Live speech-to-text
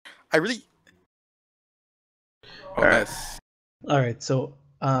I really. Oh, Alright. nice. All right, so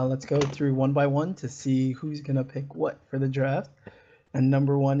let's go through one by one to see who's gonna pick what for the draft. And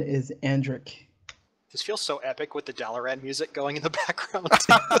number one is Andric. This feels so epic with the Dalaran music going in the background.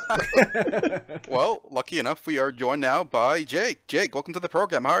 Well, lucky enough, we are joined now by Jake. Jake, welcome to the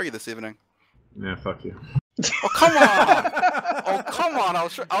program. How are you this evening? Yeah, fuck you. Oh, come on! Oh, come on! I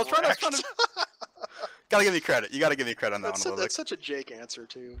was trying to. Gotta give me credit. You gotta give me credit on that one. That's such a Jake answer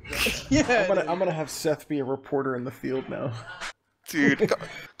too. Yeah, I'm gonna have Seth be a reporter in the field now. Dude,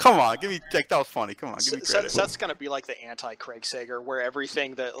 come on, give me Jake. That was funny. Come on, give me credit. Seth's gonna be like the anti-Craig Sager, where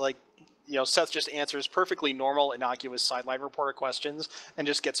everything that Seth just answers perfectly normal, innocuous sideline reporter questions, and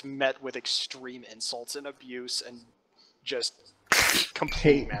just gets met with extreme insults and abuse and just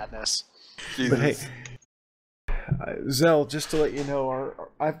complete madness. Jesus. But hey, Zell, just to let you know,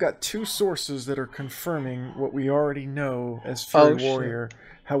 I've got two sources that are confirming what we already know as Fury Warrior.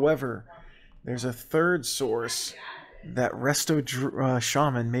 However, there's a third source that Resto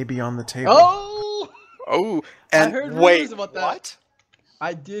Shaman may be on the table. Oh, I and heard wait, rumors about that. what?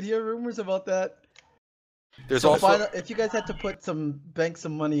 I did hear rumors about that. there's So also. if you guys had to put some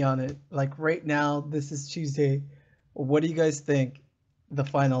money on it, like right now, this is Tuesday. What do you guys think the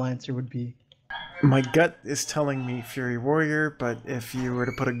final answer would be? My gut is telling me Fury Warrior, but if you were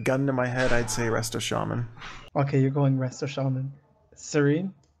to put a gun to my head, I'd say Resto Shaman. Okay, you're going Resto Shaman.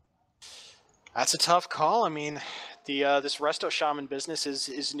 Serene? That's a tough call. I mean, this Resto Shaman business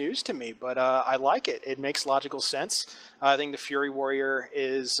is news to me, but I like it. It makes logical sense. I think the Fury Warrior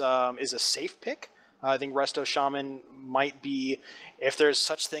is a safe pick. I think Resto Shaman might be, if there's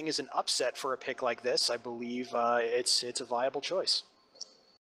such thing as an upset for a pick like this, I believe it's a viable choice.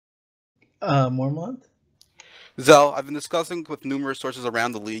 Mormont? Zell, I've been discussing with numerous sources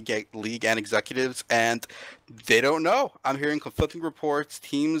around the league and executives, and they don't know. I'm hearing conflicting reports.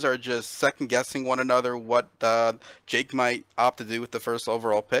 Teams are just second-guessing one another what Jake might opt to do with the first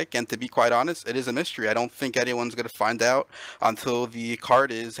overall pick, and to be quite honest, it is a mystery. I don't think anyone's going to find out until the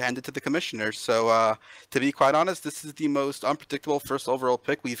card is handed to the commissioner. So, to be quite honest, this is the most unpredictable first overall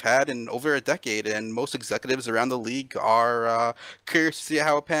pick we've had in over a decade, and most executives around the league are curious to see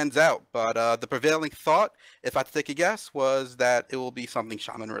how it pans out. But the prevailing thought, if I had to take a guess, was that it will be something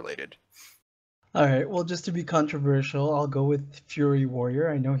shaman related. All right. Well, just to be controversial, I'll go with Fury Warrior.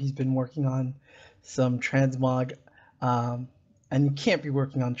 I know he's been working on some transmog, and you can't be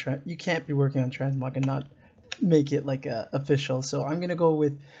working on transmog and not make it like official. So I'm gonna go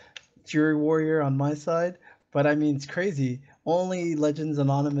with Fury Warrior on my side. But I mean, it's crazy. Only Legends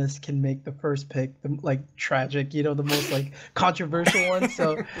Anonymous can make the first pick, the tragic, the most controversial one.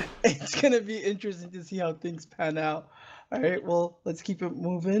 So it's gonna be interesting to see how things pan out. All right. Well, let's keep it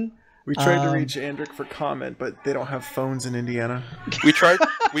moving. We tried to reach Andric for comment, but they don't have phones in Indiana. We tried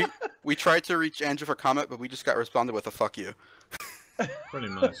we tried to reach Andrew for comment, but we just got responded with a fuck you. Pretty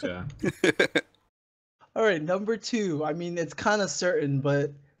much, yeah. All right, number two. I mean, it's kind of certain,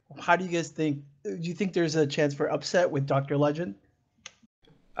 but how do you guys think? Do you think there's a chance for upset with Dr. Legend?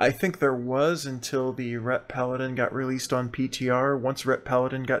 I think there was until the Rhett Paladin got released on PTR. Once Rhett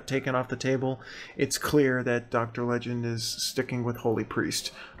Paladin got taken off the table, it's clear that Dr. Legend is sticking with Holy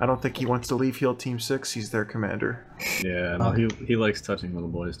Priest. I don't think he wants to leave Heal Team 6. He's their commander. Yeah, no, he likes touching little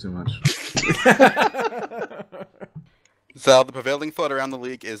boys too much. So the prevailing thought around the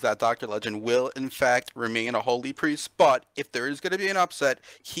league is that Dr. Legend will, in fact, remain a holy priest, but if there is going to be an upset,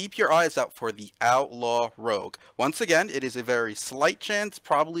 keep your eyes out for the Outlaw Rogue. Once again, it is a very slight chance,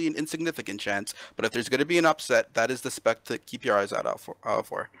 probably an insignificant chance, but if there's going to be an upset, that is the spec to keep your eyes out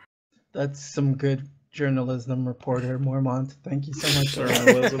for. That's some good journalism reporter, Mormont. Thank you so much.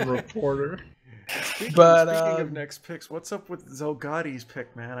 Journalism reporter. Speaking But, of next picks, what's up with Zelgadi's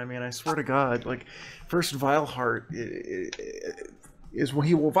pick, man? I mean, I swear to God, first Vileheart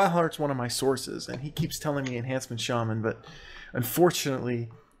Vileheart's one of my sources, and he keeps telling me Enhancement Shaman, but unfortunately,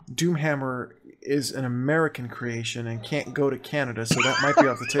 Doomhammer is an American creation and can't go to Canada, so that might be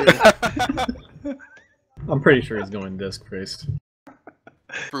off the table. I'm pretty sure he's going Disc Priest.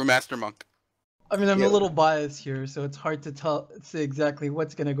 Brewmaster Monk. I mean, I'm a little biased here, so it's hard to say exactly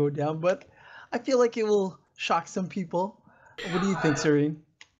what's going to go down, but I feel like it will shock some people. What do you think, Serene?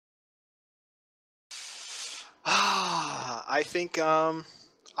 I think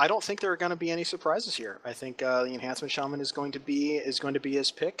I don't think there are going to be any surprises here. I think the Enhancement Shaman is going to be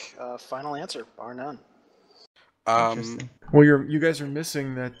his pick. Final answer, bar none. Well, you guys are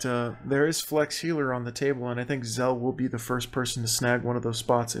missing that there is Flex Healer on the table, and I think Zell will be the first person to snag one of those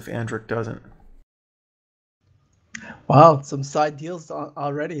spots if Andric doesn't. Wow, some side deals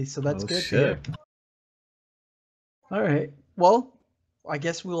already, so that's good. Shit. All right. Well, I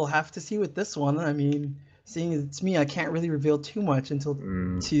guess we'll have to see with this one. I mean, seeing it's me, I can't really reveal too much until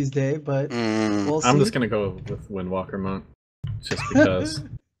Tuesday, but we'll see. I'm just gonna go with Windwalker Monk, just because,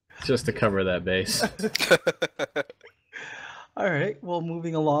 just to cover that base. All right. Well,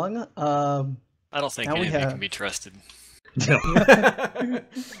 moving along. I don't think Now we any of you have- can be trusted. Not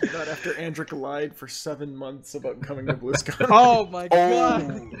after Andric lied for 7 months about coming to BlizzCon. Oh my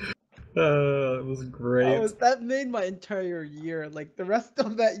god. It was great. That made my entire year. Like the rest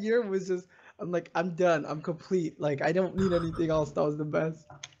of that year was just, I'm like, I'm done. I'm complete. Like I don't need anything else. That was the best.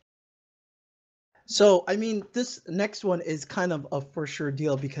 So I mean, this next one is kind of a for sure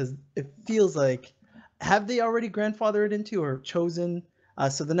deal because it feels like, have they already grandfathered into or chosen?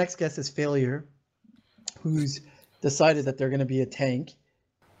 So the next guest is Failure, who's decided that they're going to be a tank.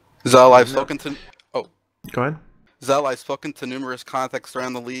 Zell, I've spoken to. Go ahead. Zell, I've spoken to numerous contacts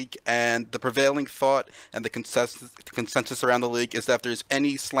around the league, and the prevailing thought and the consensus around the league is that if there's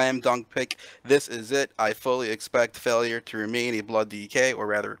any slam dunk pick, this is it. I fully expect Failure to remain a Blood DK, or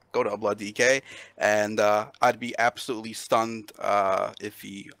rather, go to a Blood DK, and I'd be absolutely stunned if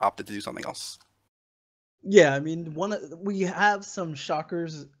he opted to do something else. Yeah, I mean, we have some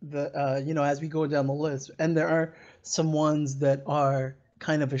shockers that as we go down the list, and there are some ones that are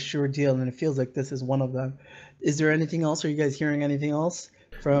kind of a sure deal, and it feels like this is one of them. Is there anything else? Are you guys hearing anything else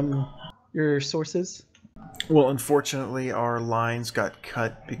from your sources? Well, unfortunately, our lines got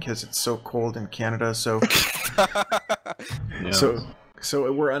cut because it's so cold in Canada, so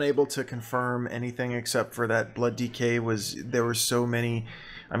so we're unable to confirm anything except for that Blood DK there were so many.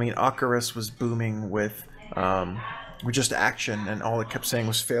 I mean, Akaris was booming with just action, and all it kept saying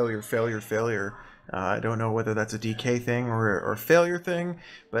was failure, failure, failure. I don't know whether that's a DK thing or a failure thing,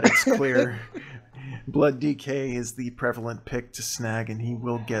 but it's clear Blood DK is the prevalent pick to snag, and he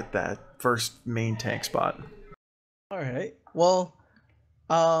will get that first main tank spot. All right. Well,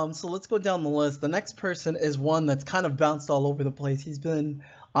 so let's go down the list. The next person is one that's kind of bounced all over the place. He's been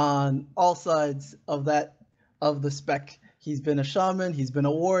on all sides of the spec. He's been a shaman, he's been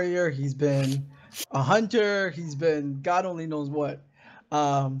a warrior, he's been a hunter, he's been God only knows what.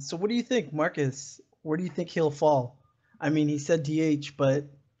 So what do you think, Marcus? Where do you think he'll fall? I mean, he said DH, but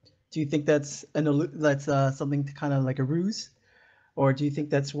do you think that's something to kind of like a ruse, or do you think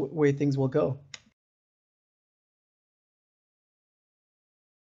that's the way things will go?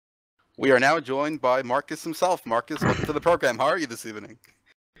 We are now joined by Marcus himself. Marcus, welcome to the program. How are you this evening?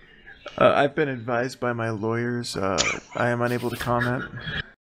 I've been advised by my lawyers. I am unable to comment.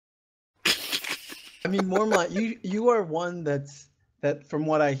 I mean, Mormont, you are one that from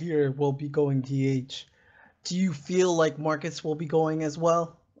what I hear will be going DH. Do you feel like Marcus will be going as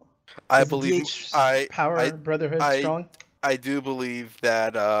well? I Is the believe DH Brotherhood strong. I do believe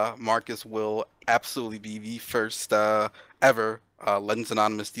that Marcus will absolutely be the first ever Legends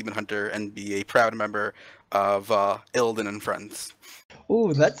Anonymous Demon Hunter and be a proud member of Illidan and Friends.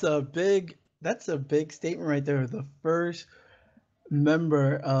 Ooh, that's a big statement right there. The first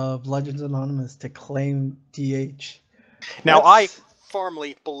member of Legends Anonymous to claim DH. Now, I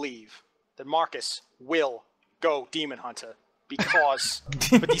firmly believe that Marcus will go Demon Hunter because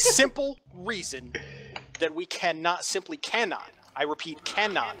for the simple reason that we simply cannot, I repeat,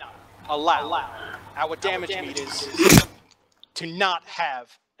 cannot allow our damage meters to not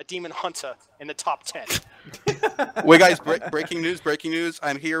have a Demon Hunter in the top 10. Wait, guys, breaking news.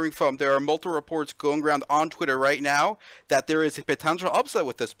 I'm hearing there are multiple reports going around on Twitter right now that there is a potential upset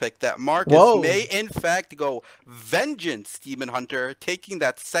with this pick, that Marcus may in fact go Vengeance Demon Hunter, taking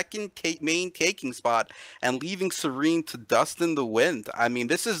that second main taking spot and leaving Serene to dust in the wind. I mean,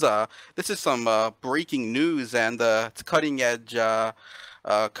 this is some breaking news, and it's cutting edge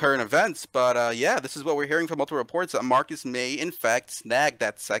current events, but yeah, this is what we're hearing from multiple reports, that Marcus may in fact snag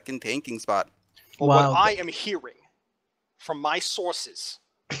that second tanking spot. Well, what I am hearing from my sources,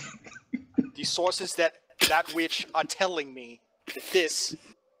 the sources that which are telling me that this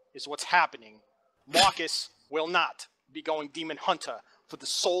is what's happening, Marcus will not be going Demon Hunter for the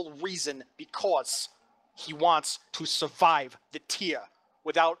sole reason because he wants to survive the tier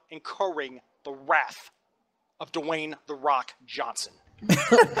without incurring the wrath of Dwayne "The Rock" Johnson.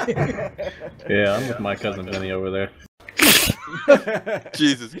 Yeah, I'm with my cousin Vinny over there.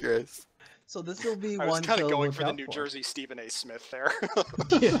 Jesus Christ. So this will be I was one kind to of going look for the out New for. Jersey Stephen A. Smith there.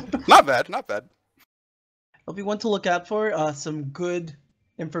 Yeah. Not bad. It'll be one to look out for. Some good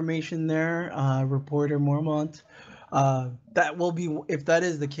information there, reporter Mormont. That will be, if that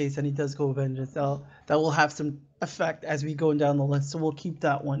is the case, and he does go Vengeance, that will have some effect as we go down the list. So we'll keep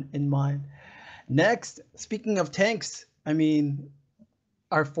that one in mind. Next, speaking of tanks, I mean,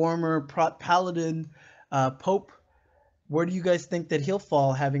 our former Paladin Pope Where do you guys think that he'll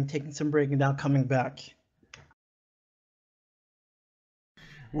fall, having taken some break and now coming back?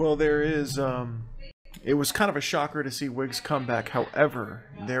 Well, there is. It was kind of a shocker to see Wiggs come back. However,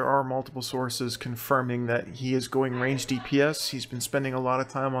 there are multiple sources confirming that he is going range DPS. He's been spending a lot of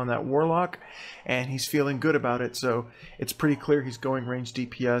time on that Warlock, and he's feeling good about it. So it's pretty clear he's going range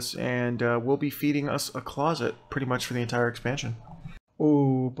DPS, and will be feeding us a closet pretty much for the entire expansion.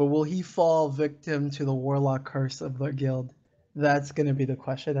 Ooh, but will he fall victim to the Warlock curse of the guild? That's going to be the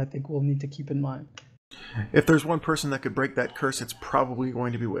question I think we'll need to keep in mind. If there's one person that could break that curse, it's probably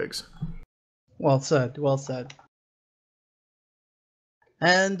going to be Wiggs. Well said, well said.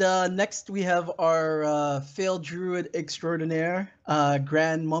 And next we have our failed druid extraordinaire,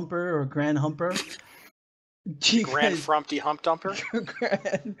 Grand Mumper or Grand Humper. Grand Frumpty Hump Dumper.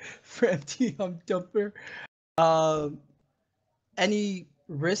 Grand Frumpty Hump Dumper. Any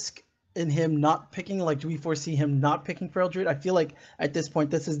risk in him not picking? Like, do we foresee him not picking Feral Druid? I feel like at this point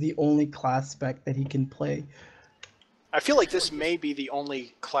this is the only class spec that he can play. I feel like this may be the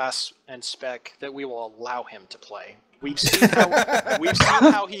only class and spec that we will allow him to play. We've seen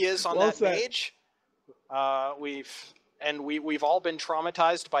how he is on that mage. We've all been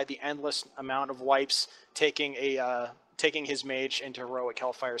traumatized by the endless amount of wipes taking his mage into heroic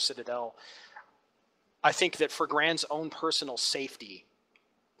Hellfire Citadel. I think that for Grand's own personal safety,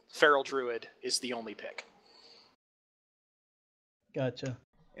 Feral Druid is the only pick. Gotcha.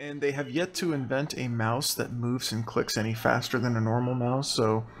 And they have yet to invent a mouse that moves and clicks any faster than a normal mouse,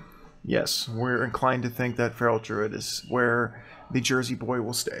 so yes, we're inclined to think that Feral Druid is where the Jersey boy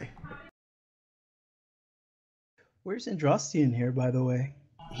will stay. Where's Andrastian here, by the way?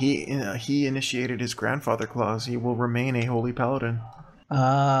 He initiated his grandfather clause. He will remain a holy paladin.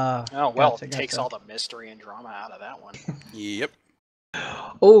 Ah. Oh, well, it takes all the mystery and drama out of that one. Yep.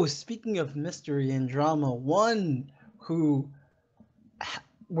 Oh, speaking of mystery and drama, one who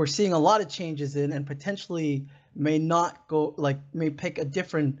we're seeing a lot of changes in and potentially may not go, may pick a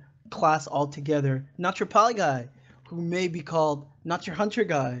different class altogether. Not your Pally guy, who may be called not your Hunter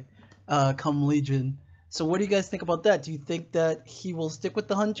guy come Legion. So what do you guys think about that? Do you think that he will stick with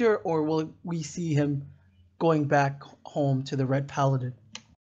the Hunter, or will we see him going back home to the Red Paladin?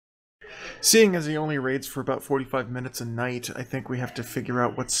 Seeing as he only raids for about 45 minutes a night, I think we have to figure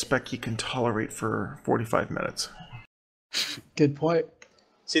out what spec he can tolerate for 45 minutes. Good point.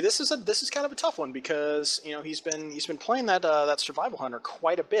 See, this is kind of a tough one because he's been playing that survival hunter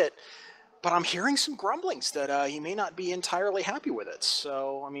quite a bit, but I'm hearing some grumblings that he may not be entirely happy with it.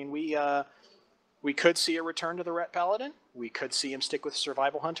 So I mean, we could see a return to the Ret Paladin. We could see him stick with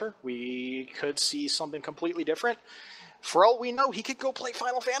survival hunter. We could see something completely different. For all we know, he could go play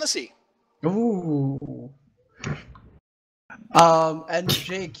Final Fantasy. Ooh. And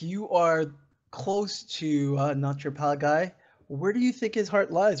Jake, you are close to not your pal guy. Where do you think his heart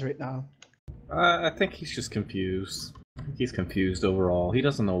lies right now? I think he's just confused. He's confused overall. He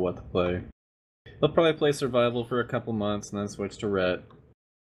doesn't know what to play. He'll probably play survival for a couple months and then switch to Ret.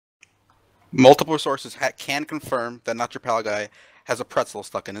 Multiple sources can confirm that Not Your Pal Guy has a pretzel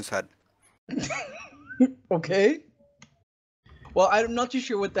stuck in his head. Okay. Well, I'm not too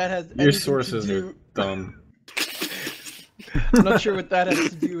sure what that has Your sources are dumb. I'm not sure what that has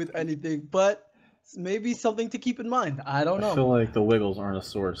to do with anything, but maybe something to keep in mind. I don't know. I feel like the Wiggles aren't a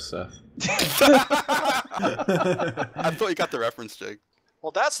source, Seth. I thought you got the reference, Jake.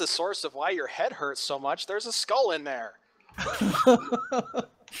 Well, that's the source of why your head hurts so much. There's a skull in there.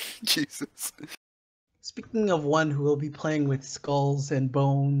 Jesus. Speaking of one who will be playing with skulls and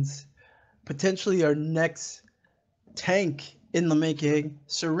bones, potentially our next tank in the making,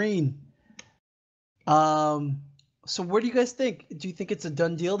 Serene. So what do you guys think? Do you think it's a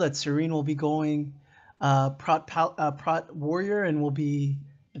done deal that Serene will be going Prot Warrior and will be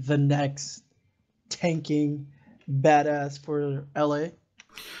the next tanking badass for LA?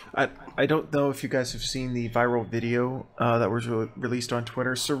 I don't know if you guys have seen the viral video that was released on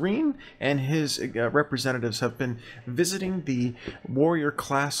Twitter. Serene and his representatives have been visiting the Warrior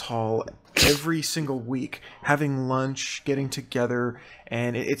Class Hall every single week, having lunch, getting together,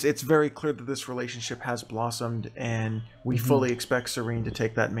 and it's very clear that this relationship has blossomed, and we fully expect Serene to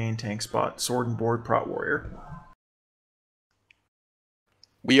take that main tank spot, Sword and Board Prot Warrior.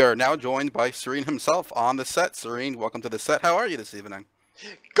 We are now joined by Serene himself on the set. Serene, welcome to the set. How are you this evening?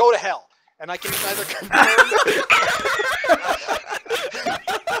 Go to hell. And I can neither confirm...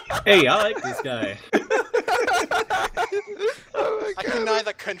 Hey, I like this guy. I can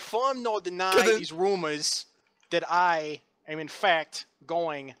neither confirm nor deny these rumors that I am in fact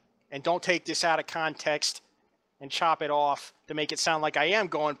going, and don't take this out of context and chop it off to make it sound like I am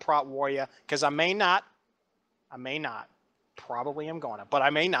going Prot Warrior, because I may not. probably am gonna, but I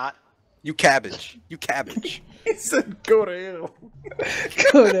may not. You cabbage. You cabbage. He said, "Go to hell."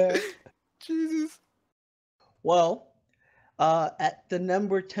 Kodak. Jesus. Well, at the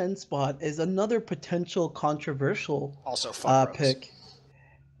number 10 spot is another potential controversial Also, fun Rose. pick.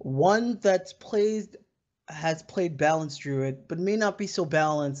 One that's has played balanced Druid, but may not be so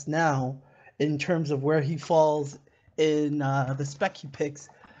balanced now in terms of where he falls in the spec he picks.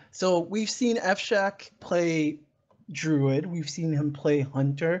 So we've seen F-Shack play Druid, we've seen him play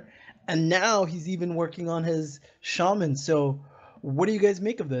Hunter, and now he's even working on his Shaman. So what do you guys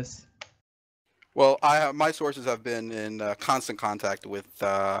make of this? Well, my sources have been in constant contact with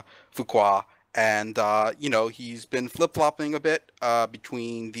Fuqua, and he's been flip-flopping a bit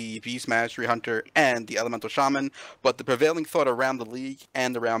between the Beast Mastery Hunter and the Elemental Shaman. But the prevailing thought around the league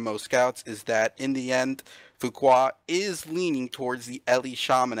and around most scouts is that in the end, Fuqua is leaning towards the Ele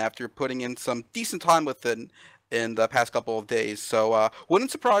Shaman after putting in some decent time with it in the past couple of days. So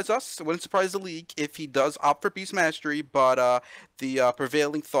wouldn't surprise us, wouldn't surprise the league if he does opt for Beast Mastery, but the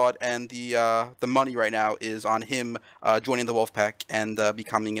prevailing thought and the money right now is on him joining the Wolfpack and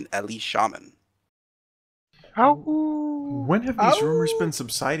becoming an Ele Shaman. When have these rumors been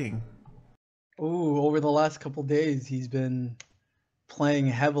subsiding? Ooh, over the last couple days, he's been playing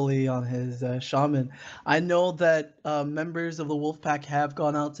heavily on his Shaman. I know that members of the Wolfpack have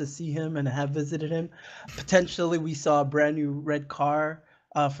gone out to see him and have visited him. Potentially, we saw a brand new red car,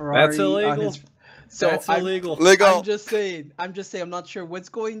 Ferrari. That's illegal. On his... So That's illegal. Legal. I'm just saying. I'm not sure what's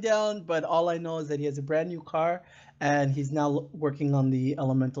going down, but all I know is that he has a brand new car, and he's now working on the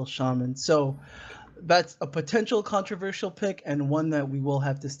Elemental Shaman. So that's a potential controversial pick and one that we will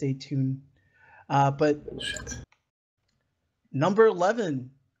have to stay tuned. But number 11,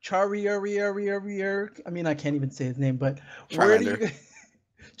 Charmander. I mean, I can't even say his name, but where do you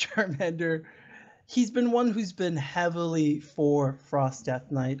Charmander? He's been one who's been heavily for Frost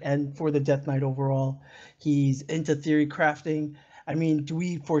Death Knight and for the Death Knight overall. He's into theory crafting. I mean, do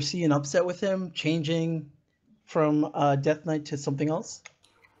we foresee an upset with him changing from Death Knight to something else?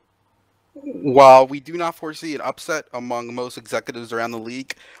 While we do not foresee an upset among most executives around the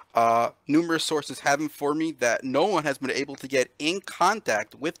league, numerous sources have informed me that no one has been able to get in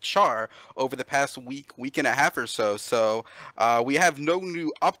contact with Char over the past week and a half or so. So we have no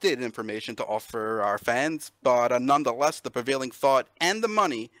new updated information to offer our fans, but nonetheless, the prevailing thought and the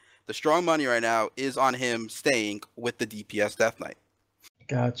money, the strong money right now, is on him staying with the DPS Death Knight.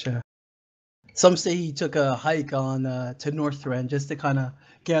 Gotcha. Some say he took a hike on to Northrend just to kind of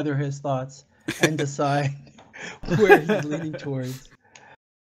gather his thoughts and decide where he's leaning towards.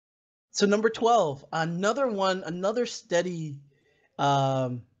 So number 12, another steady,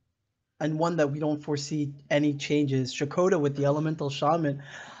 and one that we don't foresee any changes. Shakota with the Elemental Shaman.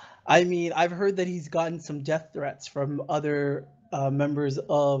 I mean, I've heard that he's gotten some death threats from other members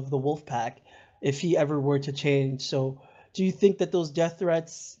of the Wolfpack if he ever were to change. So do you think that those death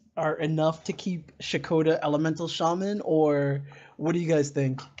threats are enough to keep Shakota Elemental Shaman, or what do you guys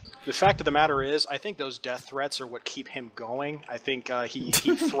think? The fact of the matter is, I think those death threats are what keep him going. I think he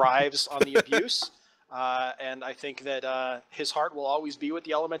thrives on the abuse, and I think that his heart will always be with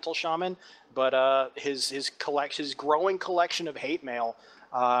the Elemental Shaman, but his growing collection of hate mail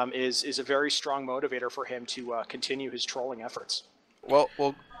is a very strong motivator for him to continue his trolling efforts.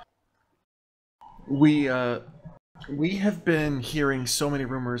 Well, we have been hearing so many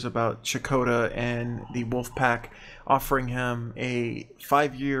rumors about Shakota and the Wolfpack offering him a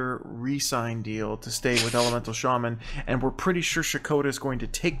 5-year re-sign deal to stay with Elemental Shaman, and we're pretty sure Shakota is going to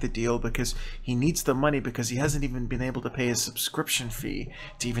take the deal because he needs the money because he hasn't even been able to pay his subscription fee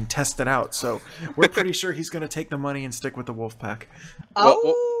to even test it out. So we're pretty sure he's going to take the money and stick with the Wolfpack.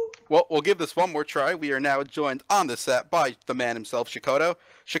 Well, we'll give this one more try. We are now joined on the set by the man himself, Shakota.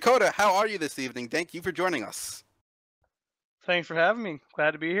 Shakota, how are you this evening? Thank you for joining us. Thanks for having me.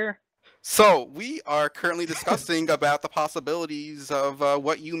 Glad to be here. So, we are currently discussing about the possibilities of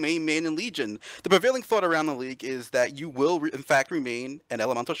what you may main in Legion. The prevailing thought around the league is that you will, in fact, remain an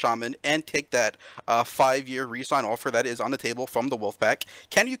Elemental Shaman and take that 5-year re-sign offer that is on the table from the Wolfpack.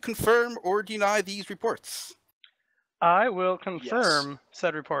 Can you confirm or deny these reports? I will confirm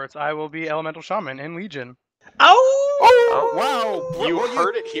said reports. I will be Elemental Shaman in Legion. Oh, wow. You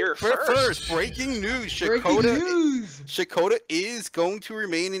heard it here first. Breaking news. Breaking news. Shakota is going to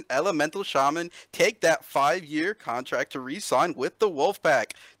remain an Elemental Shaman, take that 5-year contract to re-sign with the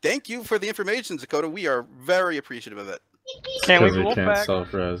Wolfpack. Thank you for the information, Shakota. We are very appreciative of it. Can't leave the Because he can't Wolfpack.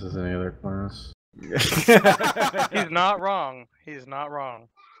 self-res as any other class. He's not wrong. He's not wrong.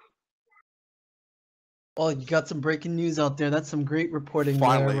 Oh, you got some breaking news out there. That's some great reporting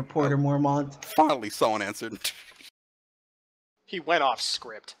Finally. there, Reporter Mormont. Finally, someone answered. He went off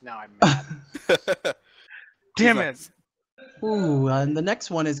script. Now I'm mad. Damn it. Ooh, and the next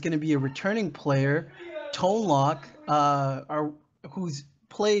one is going to be a returning player, Tonelock, who's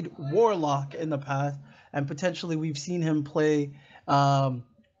played Warlock in the past, and potentially we've seen him play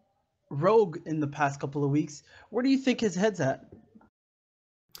Rogue in the past couple of weeks. Where do you think his head's at?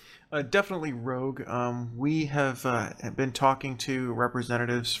 Definitely Rogue. We have been talking to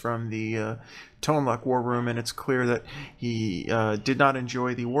representatives from the Tonelock War Room, and it's clear that he did not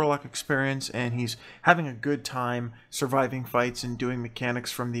enjoy the Warlock experience, and he's having a good time surviving fights and doing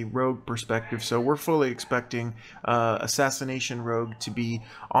mechanics from the Rogue perspective. So we're fully expecting Assassination Rogue to be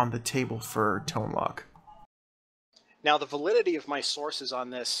on the table for Tonelock. Now, the validity of my sources on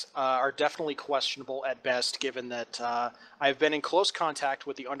this are definitely questionable at best, given that I've been in close contact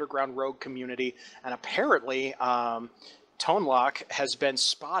with the Underground Rogue community, and apparently Tonelock has been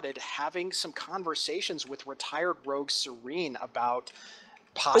spotted having some conversations with retired Rogue Serene about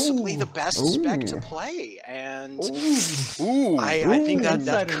possibly the best spec to play, and I think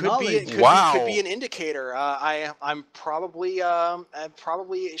that could be an indicator. I'm probably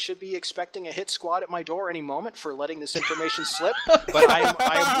should be expecting a hit squad at my door any moment for letting this information slip, but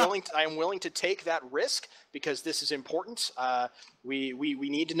I am willing to take that risk because this is important. We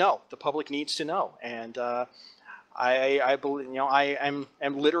need to know. The public needs to know, and I believe, I am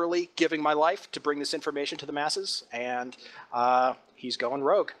literally giving my life to bring this information to the masses, and he's going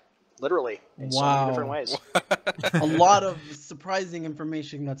rogue, literally, in so many different ways. A lot of surprising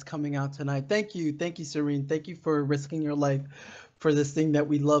information that's coming out tonight. Thank you, Serene. Thank you for risking your life for this thing that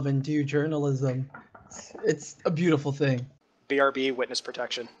we love and do, journalism. It's a beautiful thing. BRB, witness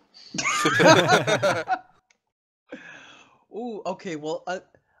protection. Ooh, okay, well,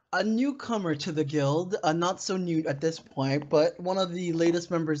 a newcomer to the guild, not so new at this point, but one of the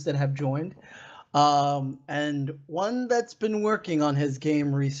latest members that have joined. And one that's been working on his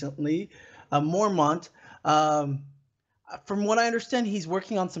game recently, Mormont. From what I understand, he's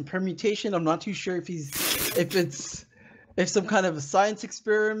working on some permutation. I'm not too sure if it's some kind of a science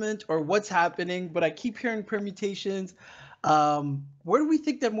experiment or what's happening, but I keep hearing permutations. Where do we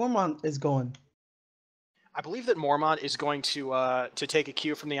think that Mormont is going? I believe that Mormont is going to take a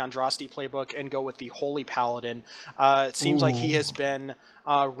cue from the Andraste playbook and go with the Holy Paladin. It seems like he has been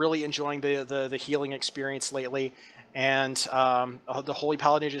really enjoying the healing experience lately, and the Holy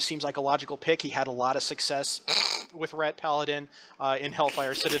Paladin just seems like a logical pick. He had a lot of success with Rat Paladin in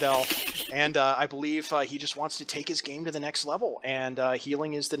Hellfire Citadel, and I believe he just wants to take his game to the next level, and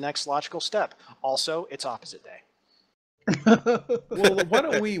healing is the next logical step. Also, it's opposite day. Well, why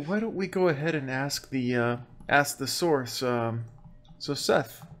don't we go ahead and ask the source? So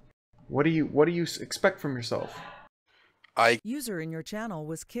Seth, what do you expect from yourself? User in your channel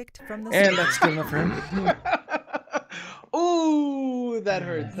was kicked from the and that's good enough for him. Ooh, that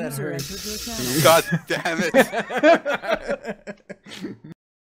hurts. That hurts. God damn it!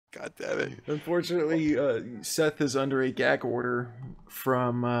 God damn it! Unfortunately, Seth is under a gag order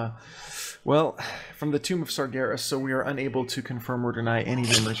from the Tomb of Sargeras, so we are unable to confirm or deny any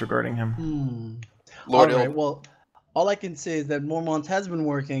rumors regarding him. Lord, all right. Well, all I can say is that Mormont has been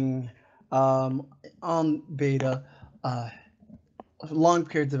working on beta long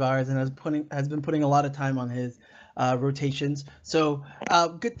periods of hours and has been putting a lot of time on his rotations. So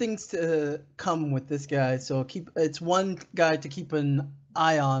good things to come with this guy. So it's one guy to keep an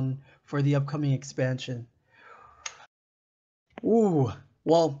eye on for the upcoming expansion. Ooh.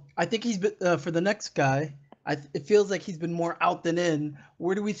 Well, I think he's been for the next guy. It feels like he's been more out than in.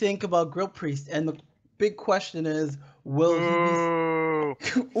 Where do we think about Grill Priest? And the big question is, will he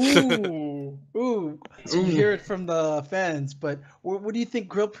be? Ooh. So you hear it from the fans, but what do you think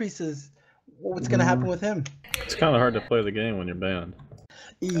Grill Priest is? What's going to happen with him? It's kind of hard to play the game when you're banned.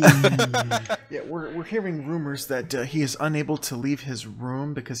 Yeah, we're hearing rumors that he is unable to leave his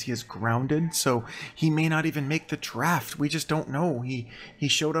room because he is grounded, so he may not even make the draft. We just don't know. He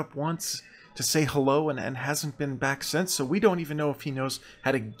showed up once to say hello and hasn't been back since, so we don't even know if he knows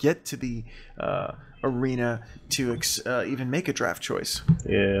how to get to the arena to even make a draft choice.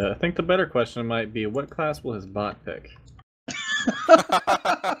 Yeah, I think the better question might be, what class will his bot pick?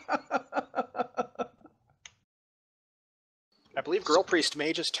 I believe Girl Priest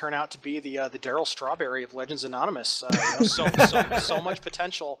may just turn out to be the Daryl Strawberry of Legends Anonymous. So much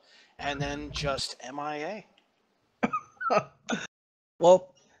potential, and then just MIA.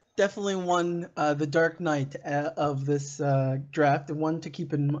 Well, definitely one the Dark Knight of this draft, and one to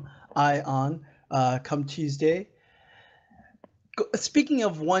keep an eye on come Tuesday. Speaking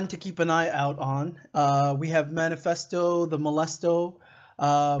of one to keep an eye out on, we have Manifesto, the Molesto.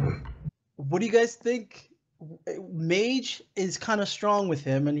 What do you guys think Mage is kind of strong with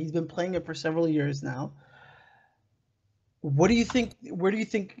him, and he's been playing it for several years now. What do you think? Where do you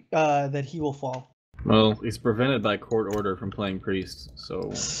think that he will fall? Well, he's prevented by court order from playing priest, so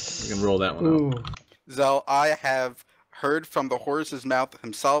we can roll that one out. Zell, I have heard from the horse's mouth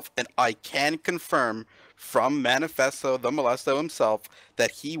himself, and I can confirm from Manifesto the Molesto himself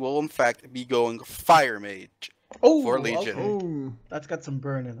that he will in fact be going Fire Mage for Legion. Okay. That's got some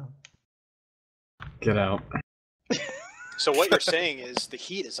burn in him. Get out. So what you're saying is the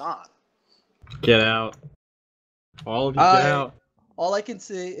heat is on. Get out. All of you get out. All I can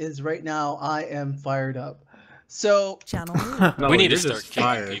say is right now I am fired up. So Channel No, we need to you're start just kicking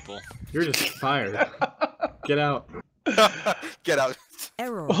fired. people. You're just fired. Get out. Get out.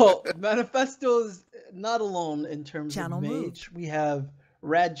 Error. well, Manifesto is not alone in terms Channel of move. Mage. We have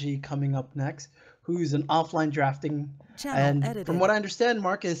Radji coming up next, who's an offline drafting. Channel And edited. from what I understand,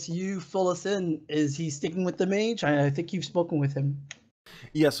 Marcus, you fill us in. Is he sticking with the Mage? I think you've spoken with him.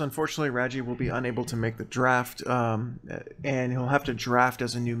 Yes, unfortunately, Raji will be unable to make the draft, and he'll have to draft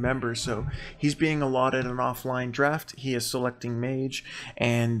as a new member. So he's being allotted an offline draft. He is selecting Mage,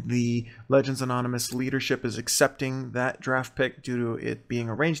 and the Legends Anonymous leadership is accepting that draft pick due to it being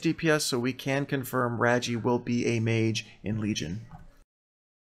a ranged DPS. So we can confirm Raji will be a Mage in Legion.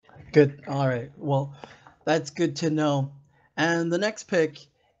 Good. All right. Well, that's good to know. And the next pick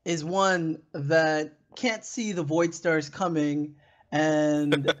is one that can't see the Void Stars coming.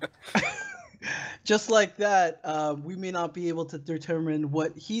 And just like that, we may not be able to determine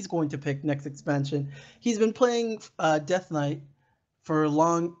what he's going to pick next expansion. He's been playing Death Knight for a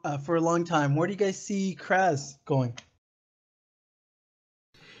long time. Where do you guys see Kraz going?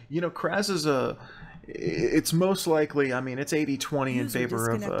 You know, Kraz is it's most likely, I mean, it's 80-20 in User favor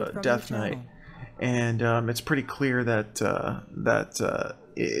disconnected of from Death your Knight. channel. And it's pretty clear that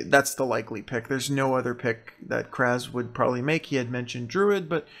that's the likely pick. There's no other pick that Kraz would probably make. He had mentioned Druid,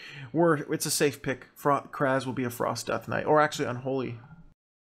 but it's a safe pick. Kraz will be a Frost Death Knight, or actually Unholy.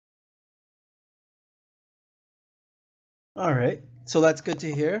 All right, so that's good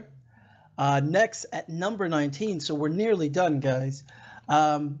to hear. Next at number 19, so we're nearly done, guys.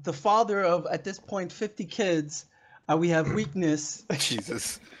 The father of, at this point, 50 kids, we have Weakness.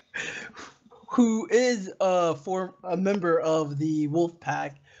 Jesus. Who is a member of the Wolf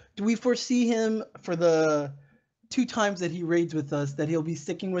Pack. Do we foresee him for the 2 times that he raids with us that he'll be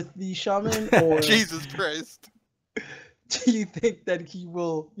sticking with the shaman, or Jesus Christ. do you think that he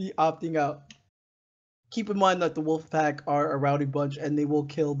will be opting out? Keep in mind that the Wolf Pack are a rowdy bunch and they will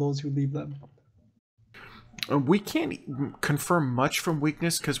kill those who leave them. We can't confirm much from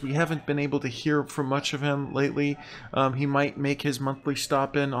Weakness because we haven't been able to hear from much of him lately. He might make his monthly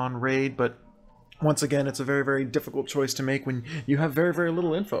stop in on raid, but once again, it's a very, very difficult choice to make when you have very, very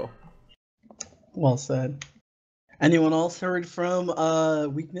little info. Well said. Anyone else heard from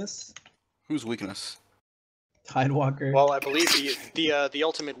Weakness? Who's Weakness? Tidewalker. Well, I believe the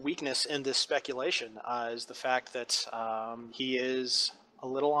ultimate weakness in this speculation is the fact that he is a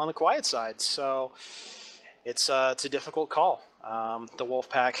little on the quiet side. So it's a difficult call. The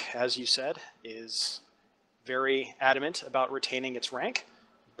Wolfpack, as you said, is very adamant about retaining its rank,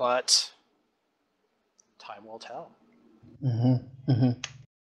 but time will tell.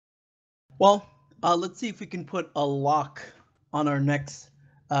 Well, let's see if we can put a lock on our next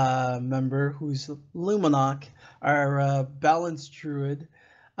member, who's Luminok, our balanced druid.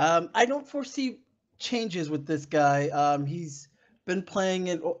 I don't foresee changes with this guy. He's been playing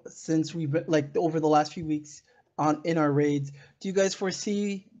it since we've been, like, over the last few weeks in our raids. Do you guys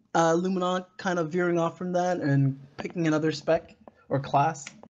foresee Luminok kind of veering off from that and picking another spec or class?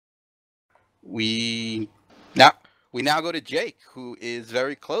 We now go to Jake, who is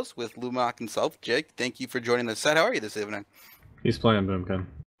very close with Luminok himself. Jake, thank you for joining the set. How are you this evening? He's playing Boomkin.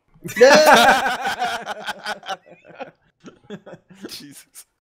 Jesus.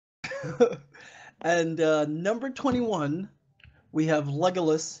 And number 21, we have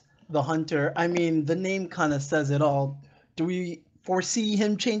Legolas the Hunter. I mean, the name kind of says it all. Do we foresee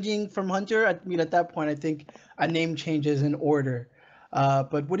him changing from Hunter? I mean, at that point, I think a name change is in order.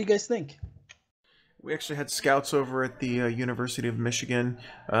 But what do you guys think? We actually had scouts over at the University of Michigan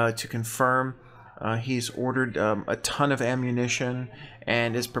to confirm. He's ordered a ton of ammunition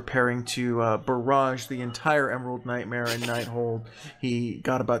and is preparing to barrage the entire Emerald Nightmare and Nighthold. He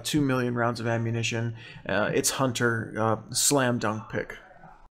got about 2 million rounds of ammunition. It's Hunter, slam dunk pick.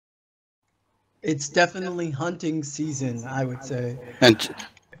 It's definitely hunting season, I would say. And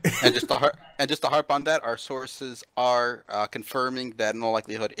just to harp on that, our sources are confirming that in all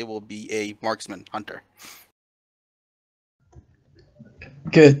likelihood it will be a marksman hunter.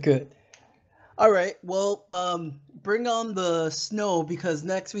 Good. All right. Well, bring on the snow because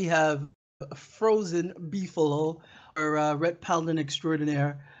next we have Frozen Beefalo or Red Paladin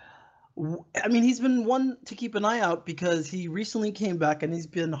Extraordinaire. I mean, he's been one to keep an eye out because he recently came back and he's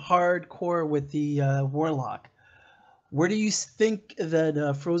been hardcore with the Warlock. Where do you think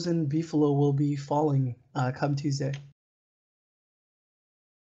that Frozen Beefalo will be falling come Tuesday?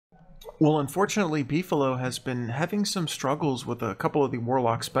 Well, unfortunately, Beefalo has been having some struggles with a couple of the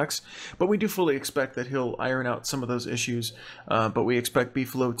Warlock specs, but we do fully expect that he'll iron out some of those issues. But we expect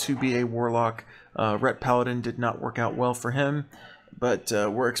Beefalo to be a Warlock. Ret Paladin did not work out well for him, but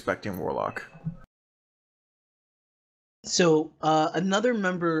we're expecting Warlock. So, another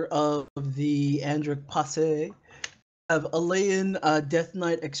member of the Andric Passe have Alain Death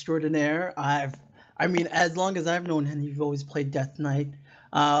Knight Extraordinaire. I mean, as long as I've known him, you've always played Death Knight.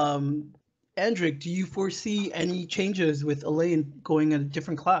 Andric, do you foresee any changes with Alain going in a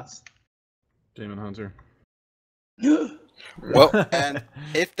different class? Demon Hunter. Well, and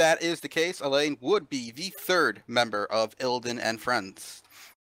if that is the case, Alain would be the third member of Illidan and Friends.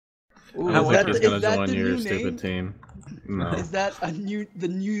 Ooh, I don't think is he's gonna that join the your new stupid name? team. No. Is that the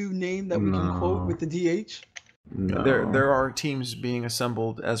new name that we can quote with the DH? No. There are teams being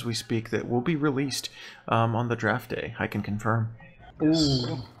assembled as we speak that will be released on the draft day. I can confirm.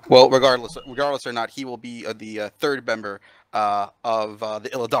 Ooh. Well, regardless or not, he will be the third member of the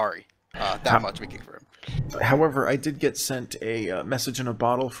Illidari. That much we can confirm. However, I did get sent a message in a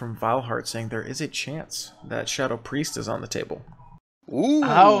bottle from Vileheart saying there is a chance that Shadow Priest is on the table. Ooh!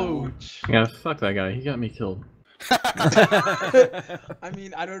 Ouch! Yeah, fuck that guy. He got me killed. I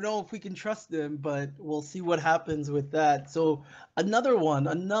mean, I don't know if we can trust them, but we'll see what happens with that. So another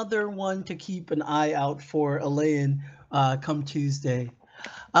one to keep an eye out for Alain come Tuesday.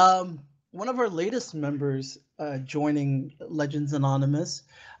 One of our latest members joining Legends Anonymous.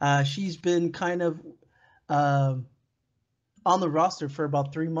 She's been kind of on the roster for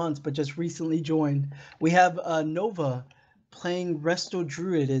about 3 months, but just recently joined. We have Nova playing Resto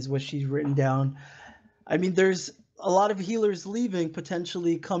Druid is what she's written down. I mean, there's a lot of healers leaving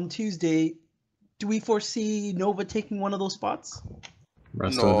potentially come Tuesday. Do we foresee Nova taking one of those spots?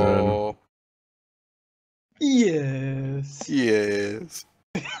 No. Yes. Yes.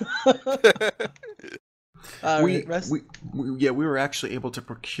 We were actually able to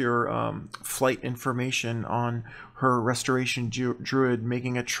procure flight information on her Restoration Druid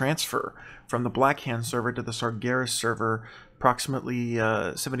making a transfer from the Blackhand server to the Sargeras server approximately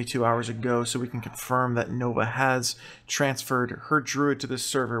 72 hours ago, so we can confirm that Nova has transferred her Druid to this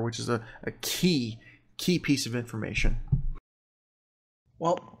server, which is a key piece of information.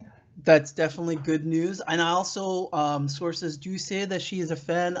 Well, that's definitely good news. And also, sources do say that she is a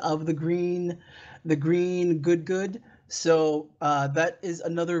fan of the green good. So that is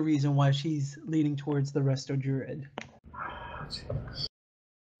another reason why she's leaning towards the Resto Druid.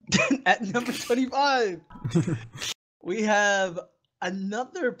 At number 25, we have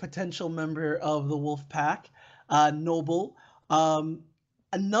another potential member of the Wolf Pack, Noble.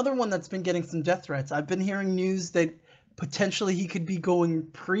 Another one that's been getting some death threats. I've been hearing news that potentially he could be going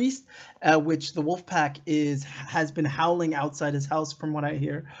priest, which the Wolf Pack has been howling outside his house from what I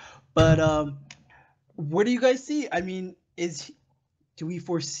hear. But what do you guys see? I mean, do we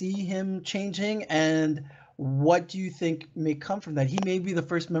foresee him changing, and what do you think may come from that? He may be the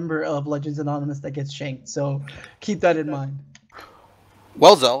first member of Legends Anonymous that gets shanked, so keep that in mind.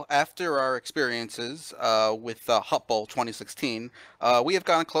 Well, Zell, after our experiences with Hut Bowl 2016, we have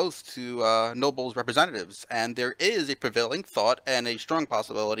gotten close to Noble's representatives, and there is a prevailing thought and a strong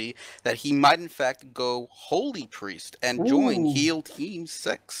possibility that he might in fact go Holy Priest and join Heal Team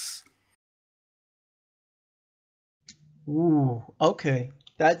 6. Ooh, okay.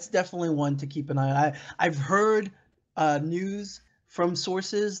 That's definitely one to keep an eye on. I've heard news from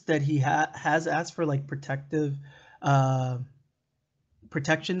sources that he has asked for like protection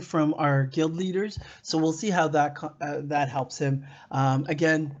from our guild leaders. So we'll see how that helps him.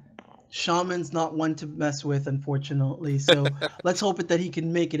 Again, Shaman's not one to mess with, unfortunately. So let's hope that he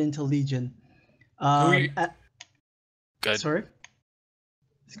can make it into Legion. Good. Sorry?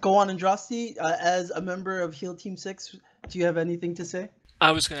 Go on, Andraste. As a member of Heal Team 6, do you have anything to say?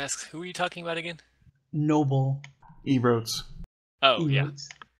 I was going to ask, who are you talking about again? Noble. Erotes. Oh, Erotes.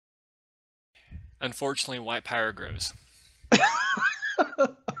 yeah. Unfortunately, White Pyre grows.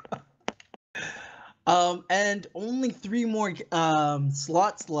 And only 3 more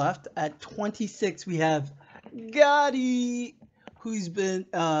slots left. At 26, we have Gotti, who's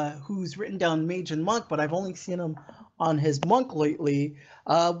written down Mage and Monk, but I've only seen him on his Monk lately.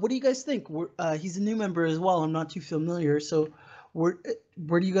 What do you guys think? He's a new member as well. I'm not too familiar. So where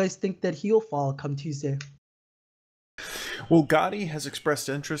do you guys think that he'll fall come Tuesday? Well, Gotti has expressed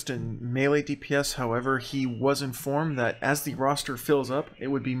interest in melee DPS. However, he was informed that as the roster fills up, it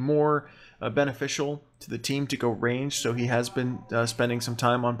would be more beneficial to the team to go range. So he has been spending some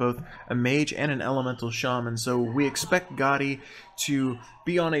time on both a mage and an elemental shaman. So we expect Gotti to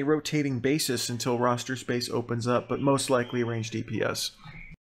be on a rotating basis until roster space opens up, but most likely range DPS.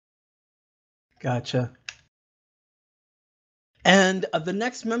 Gotcha. And the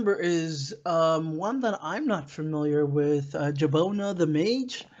next member is one that I'm not familiar with, Jabona the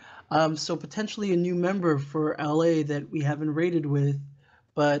Mage. So potentially a new member for LA that we haven't raided with.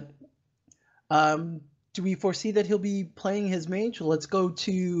 But do we foresee that he'll be playing his mage? Let's go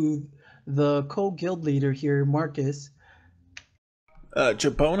to the co-guild leader here, Marcus.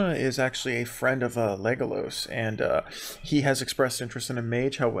 Jabona is actually a friend of Legolos, and he has expressed interest in a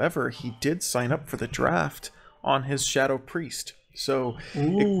mage. However, he did sign up for the draft on his Shadow Priest. So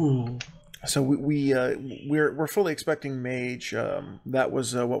we're fully expecting mage. That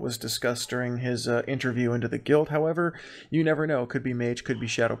was what was discussed during his interview into the guild. However, you never know. Could be mage, could be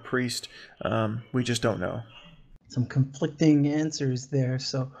Shadow Priest. We just don't know. Some conflicting answers there,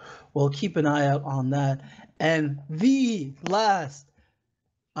 so we'll keep an eye out on that. And the last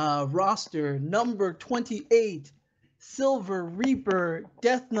roster, number 28, Silver Reaper,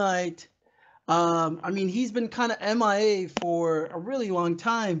 Death Knight. I mean, he's been kind of MIA for a really long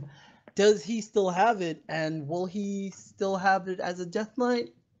time. Does he still have it? And will he still have it as a Death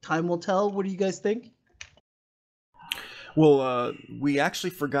Knight? Time will tell. What do you guys think? Well, we actually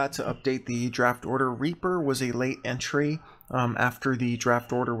forgot to update the draft order. Reaper was a late entry after the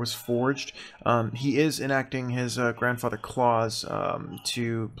draft order was forged. He is enacting his grandfather clause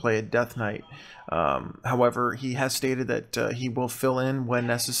to play a Death Knight. However, he has stated that he will fill in when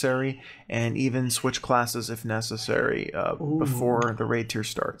necessary and even switch classes if necessary before the raid tier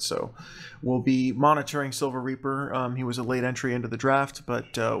starts. So we'll be monitoring Silver Reaper. He was a late entry into the draft,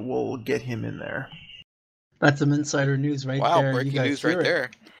 but we'll get him in there. That's some insider news right there. Wow, breaking news right there.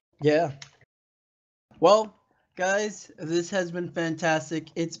 Yeah. Well, guys, this has been fantastic.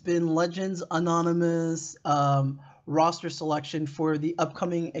 It's been Legends Anonymous roster selection for the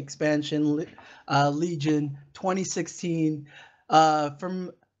upcoming expansion, Legion 2016.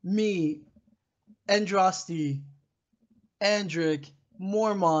 From me, Andraste, Andric,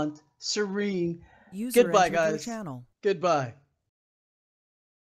 Mormont, Serene. User Goodbye, entered your guys. channel. Goodbye.